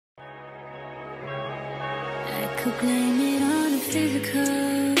could blame it on the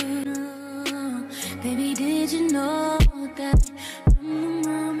physical. Baby, did you know that from the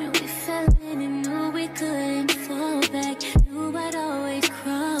moment we fell in and knew we couldn't fall back, knew I'd always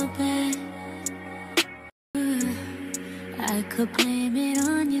crawl back. I could blame it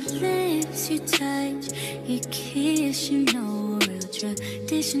on your lips, your touch, your kiss, you know, real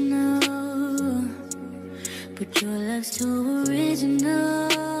traditional. But your love's too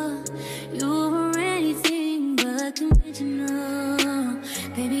original. You were anything but conventional.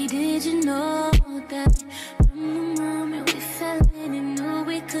 Baby, did you know that from the moment we fell in and knew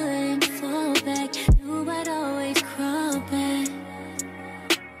we couldn't fall back, knew I'd always crawl back.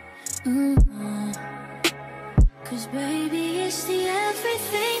 Cause baby, it's the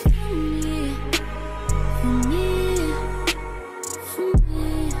everything for me, for me, for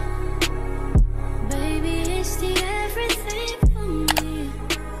me. Baby, it's the everything for me,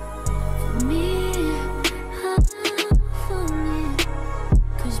 for me, for me.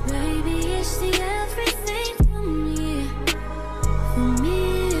 Cause baby, it's the everything for me, for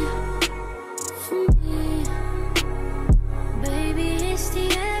me, for me. Baby, it's the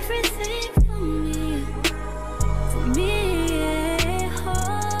everything for me, for me,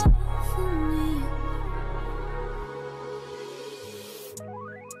 oh, for me.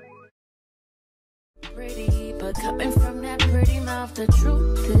 Pretty, but coming from that pretty mouth, the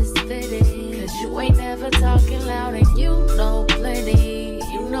truth is fitting. Cause you ain't never talking loud and you know plenty.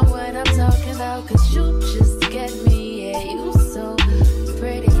 You know what I'm talking about, cause you just get me. Yeah, you so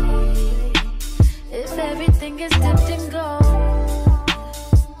pretty. If everything is dipped in gold,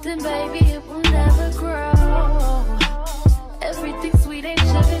 then baby it will never grow. Everything sweet ain't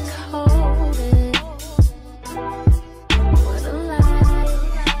sugar coated. What a lie.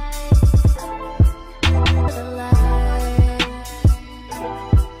 What a lie.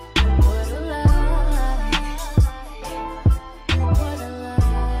 What a lie. What a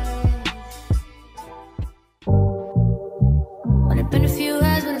lie. Only been a few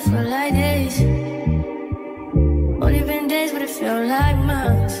hours, but it felt like days. Only been days, but it felt like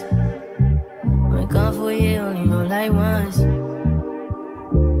months. Been gone for a year, only know like once.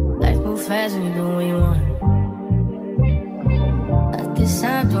 Life move fast when you do what you want. At this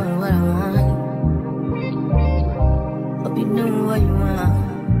time, doing what I want. Hope you doing what you want.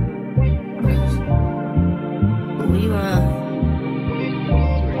 What you want.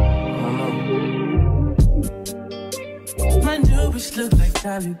 My new bitch look like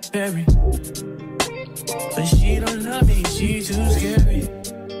Halle Berry, but she don't love me, she too scary.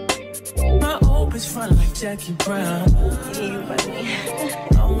 My old bitch front like Jackie Brown.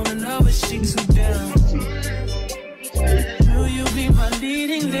 I wanna love her, she too down. Will you be my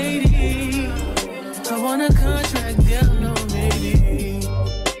leading lady? I want a contract, girl, no maybe.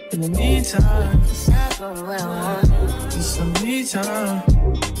 In the meantime, It's not going where I want. need some me time.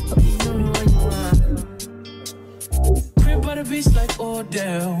 Hope you doing what you want. Crib by the beach like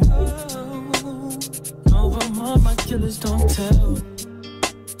Odell. Over my killers don't tell.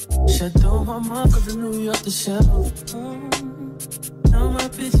 Shadow my mom, cause I New York the shelf. Now my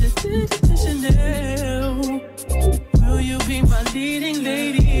bitch is Chanel. Will you be my leading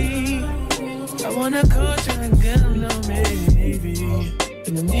lady? I want a contract, girl, no maybe.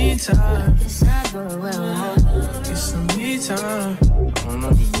 In the meantime, It's not going where I want. get some me time.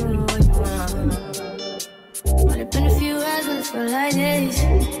 Hope you doing what you want. Only been a few hours, but it felt like days.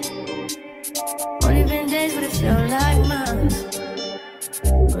 Only been days, but it felt like months.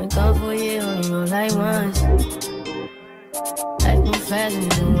 Been gone for a year, only know like once. Life move fast when you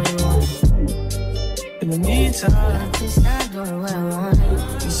do what you want. In the meantime, It's not doing what I want.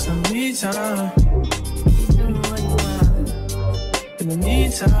 get some me time. You doing what you want. In the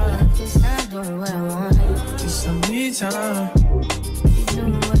meantime, It's not doing what I want. get some me time. You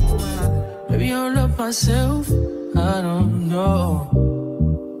doing what you want. Maybe I'll love myself, I don't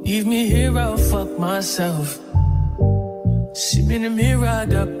know. Leave me here, I'll fuck myself. See me in the mirror, I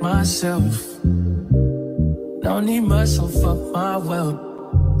duck myself. Don't need much, so fuck my wealth.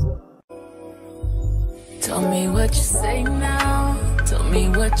 Tell me what you say now. Tell me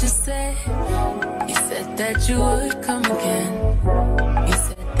what you say. You said that you would come again. You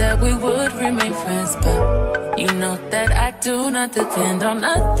said that we would remain friends, but you know that I do not depend on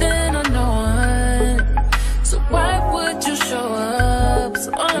nothing or no one. So why would you show up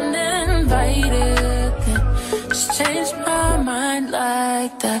so uninvited? Then just change my mind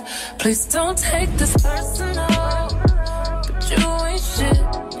like that. Please don't take this personal, but you ain't shit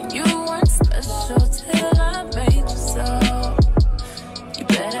and you weren't special till I made you so. You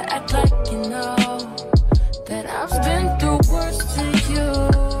better act like you know that I've been through worse to you.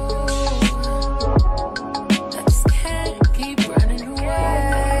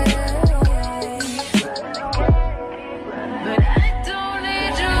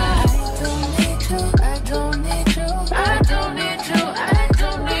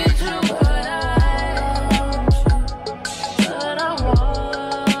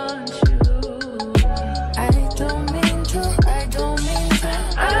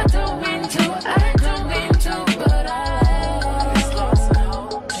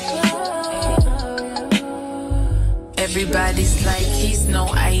 Everybody's like, he's no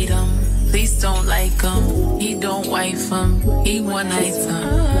item. Please don't like him. He don't wife him. He one item.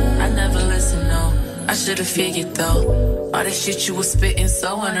 I never listen, no. I should've figured though. All that shit you was spitting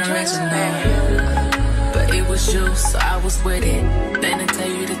so unoriginal. But it was you, so I was with it. Then to tell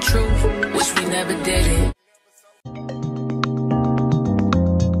you the truth, wish we never did it.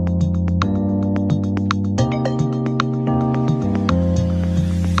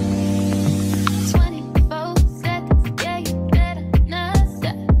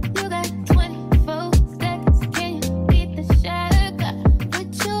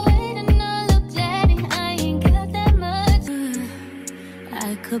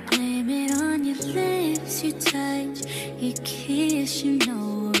 Could blame it on your lips, your touch, your kiss, you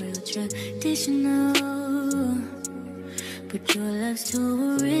know, real traditional. But your love's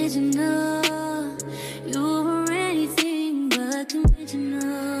too original.